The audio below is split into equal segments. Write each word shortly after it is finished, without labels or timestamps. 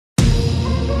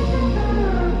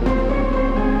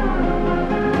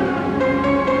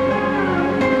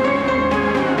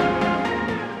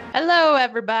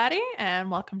everybody, and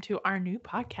welcome to our new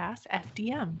podcast,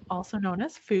 FDM, also known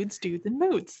as Foods, Dudes, and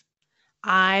Moods.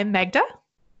 I'm Megda.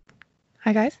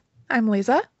 Hi, guys. I'm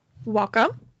Lisa.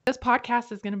 Welcome. This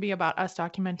podcast is going to be about us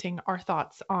documenting our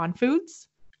thoughts on foods,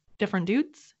 different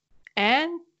dudes,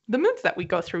 and the moods that we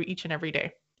go through each and every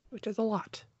day. Which is a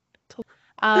lot.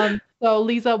 So,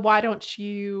 Lisa, why don't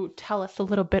you tell us a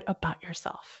little bit about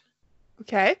yourself?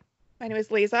 Okay. My name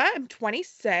is Lisa. I'm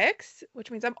 26,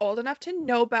 which means I'm old enough to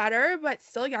know better, but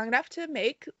still young enough to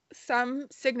make some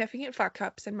significant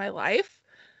fuck-ups in my life.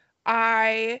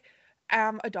 I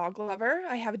am a dog lover.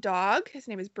 I have a dog. His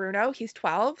name is Bruno. He's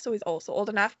 12, so he's also old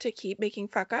enough to keep making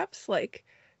fuck-ups, like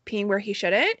peeing where he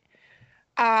shouldn't.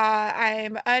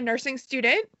 I'm a nursing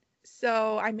student,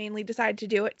 so I mainly decided to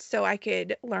do it so I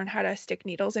could learn how to stick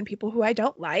needles in people who I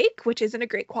don't like, which isn't a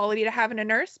great quality to have in a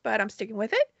nurse, but I'm sticking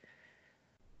with it.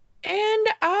 And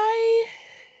I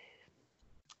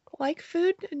like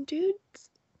food and dudes,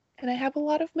 and I have a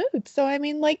lot of moods. So, I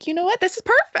mean, like, you know what? This is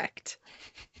perfect.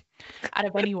 Out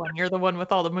of anyone, you're the one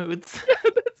with all the moods.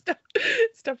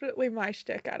 It's definitely my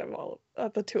shtick out of all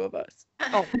of the two of us.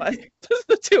 All of us. Just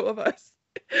the two of us.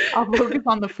 I'll focus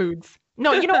on the foods.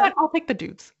 No, you know what? I'll take the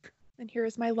dudes. And here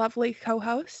is my lovely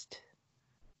co-host,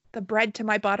 the bread to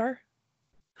my butter,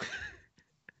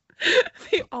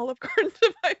 the Olive Garden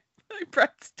to my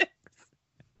breadsticks.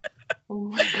 Oh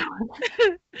my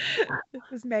god. This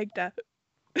is Megda.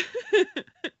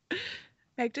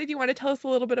 Megda, do you want to tell us a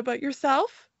little bit about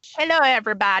yourself? Hello,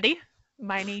 everybody.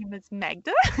 My name is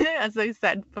Megda, as I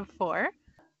said before.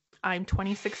 I'm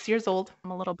 26 years old.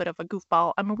 I'm a little bit of a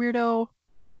goofball. I'm a weirdo.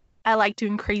 I like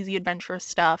doing crazy adventurous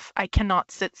stuff. I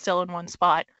cannot sit still in one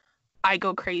spot. I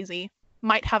go crazy.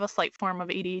 Might have a slight form of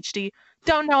ADHD.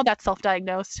 Don't know. That's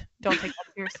self-diagnosed. Don't take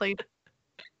that seriously.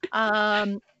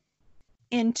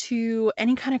 Into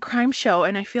any kind of crime show,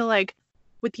 and I feel like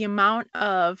with the amount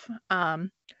of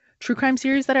true crime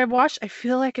series that I've watched, I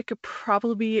feel like I could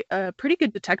probably be a pretty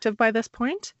good detective by this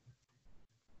point.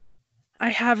 I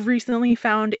have recently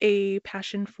found a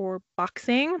passion for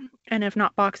boxing, and if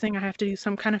not boxing, I have to do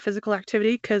some kind of physical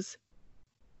activity because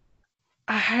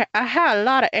I had a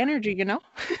lot of energy, you know.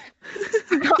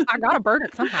 I gotta burn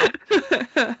it somehow.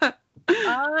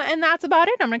 And that's about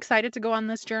it. I'm excited to go on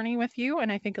this journey with you,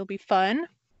 and I think it'll be fun.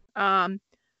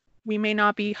 We may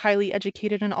not be highly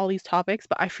educated in all these topics,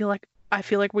 but I feel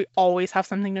like we always have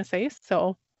something to say.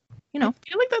 So, you know. I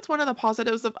feel like that's one of the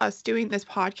positives of us doing this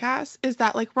podcast is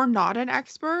that, like, we're not an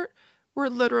expert. We're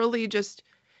literally just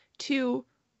two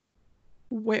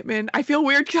women. I feel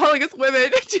weird calling us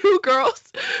women, two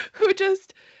girls who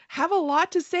just have a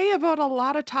lot to say about a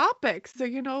lot of topics. So,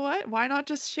 you know what? Why not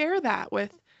just share that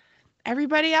with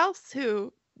everybody else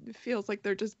who feels like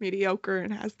they're just mediocre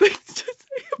and has things to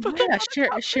say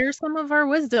about share some of our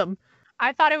wisdom.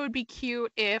 I thought it would be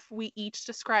cute if we each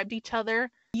described each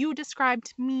other. You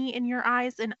described me in your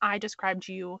eyes, and I described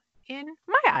you in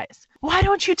my eyes. Why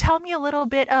don't you tell me a little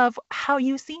bit of how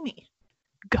you see me?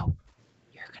 Go.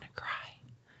 You're gonna cry.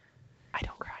 I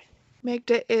don't cry.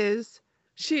 Megda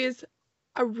she is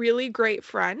a really great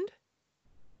friend.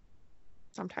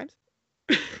 Sometimes.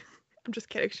 I'm just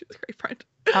kidding. She's a great friend.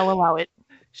 I'll allow it.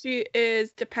 She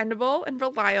is dependable and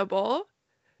reliable.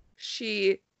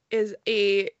 She is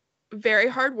a very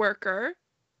hard worker.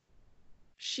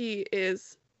 She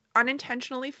is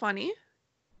unintentionally funny.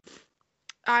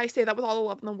 I say that with all the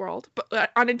love in the world,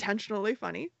 but unintentionally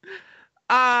funny.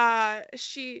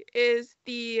 She is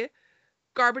the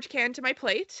garbage can to my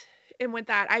plate. And with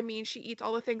that, I mean she eats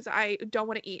all the things I don't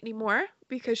want to eat anymore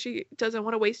because she doesn't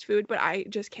want to waste food, but I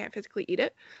just can't physically eat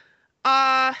it.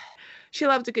 She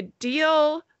loves a good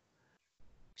deal.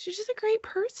 She's just a great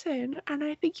person, and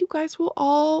I think you guys will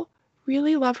all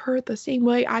really love her the same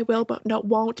way I will, but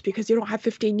won't, because you don't have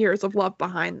 15 years of love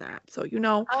behind that. So, you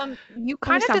know. You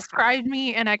kind of described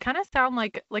me, and I kind of sound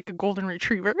like a golden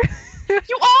retriever.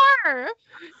 You are!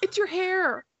 It's your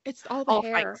hair. It's all the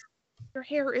hair. Thanks. Your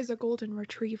hair is a golden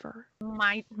retriever.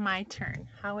 My turn.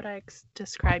 How would I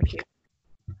describe you?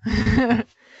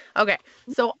 Okay,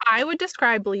 so I would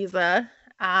describe Lisa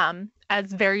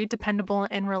as very dependable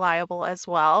and reliable as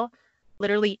well.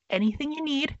 Literally anything you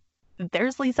need,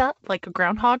 there's Lisa, like a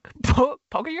groundhog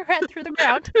poking your head through the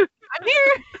ground. I'm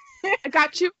here. I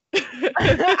got you.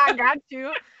 I got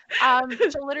you.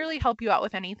 She'll literally help you out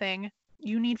with anything.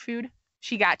 You need food,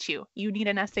 she got you. You need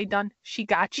an essay done, she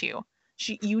got you.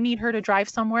 You need her to drive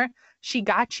somewhere, she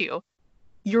got you.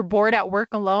 You're bored at work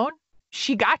alone,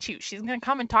 she got you. She's gonna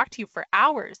come and talk to you for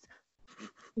hours.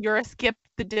 You're a skip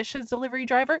the dishes delivery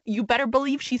driver, you better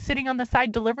believe she's sitting on the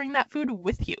side delivering that food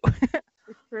with you.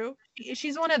 It's true.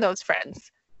 She's one of those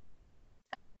friends.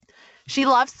 She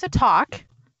loves to talk.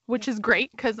 which is great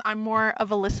because I'm more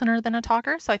of a listener than a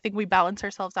talker. So I think we balance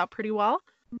ourselves out pretty well.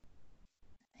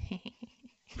 I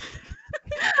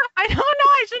don't know.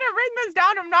 I should have written this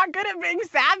down. I'm not good at being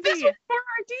savvy. This was our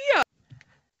idea.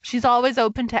 She's always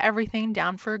open to everything,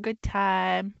 down for a good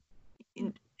time.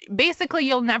 Basically,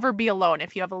 you'll never be alone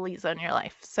if you have a Lisa in your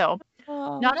life. So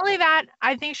not only that,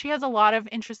 I think she has a lot of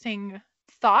interesting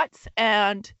thoughts,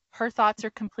 and her thoughts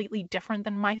are completely different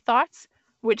than my thoughts,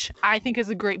 which I think is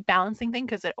a great balancing thing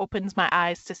because it opens my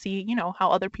eyes to see, you know,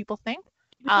 how other people think.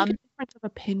 A difference of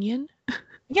opinion.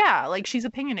 Yeah, like she's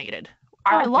opinionated.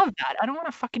 I love that. I don't want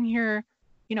to fucking hear,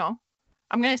 you know,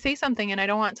 I'm going to say something and I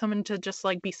don't want someone to just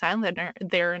like be silent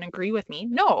there and agree with me.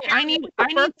 No, I need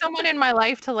someone in my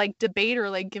life to like debate or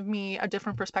like give me a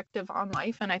different perspective on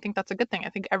life. And I think that's a good thing. I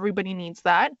think everybody needs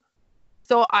that.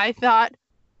 So I thought,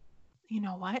 you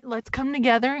know what? Let's come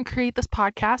together and create this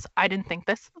podcast. I didn't think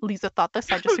this. Lisa thought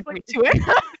this. I just agreed to it.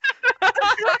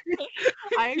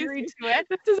 I agreed to it.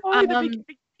 This is only the beginning.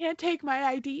 You can't take my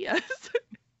ideas.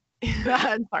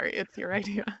 Sorry, it's your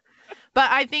idea. But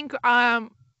I think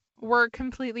we're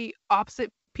completely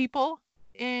opposite people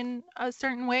in a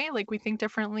certain way. Like we think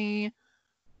differently.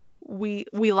 We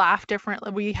laugh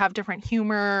differently. We have different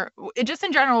humor. Just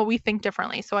in general, we think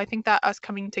differently. So I think that us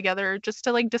coming together just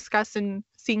to like discuss and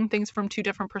seeing things from two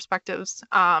different perspectives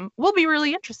will be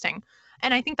really interesting.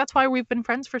 And I think that's why we've been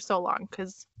friends for so long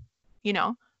because, you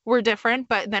know, we're different,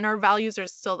 but then our values are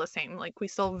still the same. Like we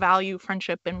still value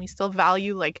friendship and we still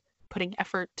value like putting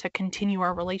effort to continue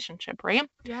our relationship, right?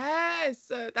 Yes,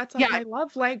 that's my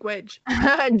love language.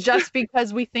 Just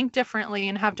because we think differently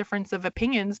and have difference of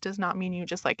opinions does not mean you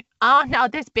just like, oh no,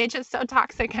 this bitch is so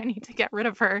toxic, I need to get rid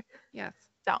of her. Yes.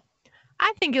 So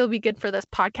I think it'll be good for this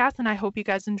podcast and I hope you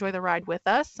guys enjoy the ride with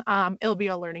us. It'll be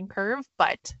a learning curve,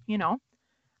 but you know,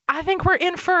 I think we're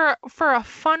in for a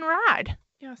fun ride.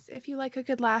 Yes, if you like a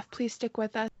good laugh, please stick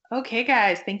with us. Okay,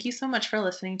 guys, thank you so much for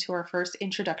listening to our first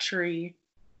introductory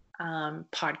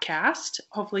podcast.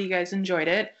 Hopefully you guys enjoyed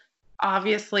it.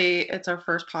 Obviously, it's our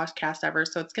first podcast ever,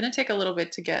 so it's going to take a little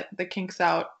bit to get the kinks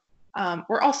out.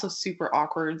 We're also super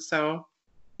awkward, so,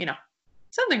 you know,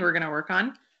 something we're going to work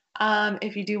on.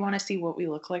 If you do want to see what we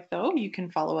look like, though, you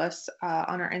can follow us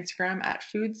on our Instagram at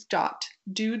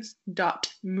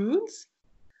foods.dudes.moods.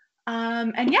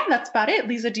 And yeah, that's about it.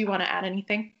 Lisa, do you want to add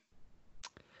anything?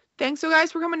 Thanks, so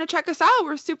guys, for coming to check us out.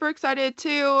 We're super excited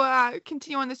to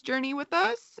continue on this journey with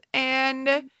us.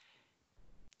 And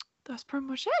that's pretty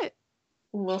much it.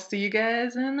 We'll see you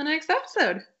guys in the next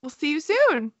episode. We'll see you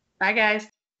soon. Bye, guys.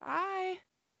 Bye.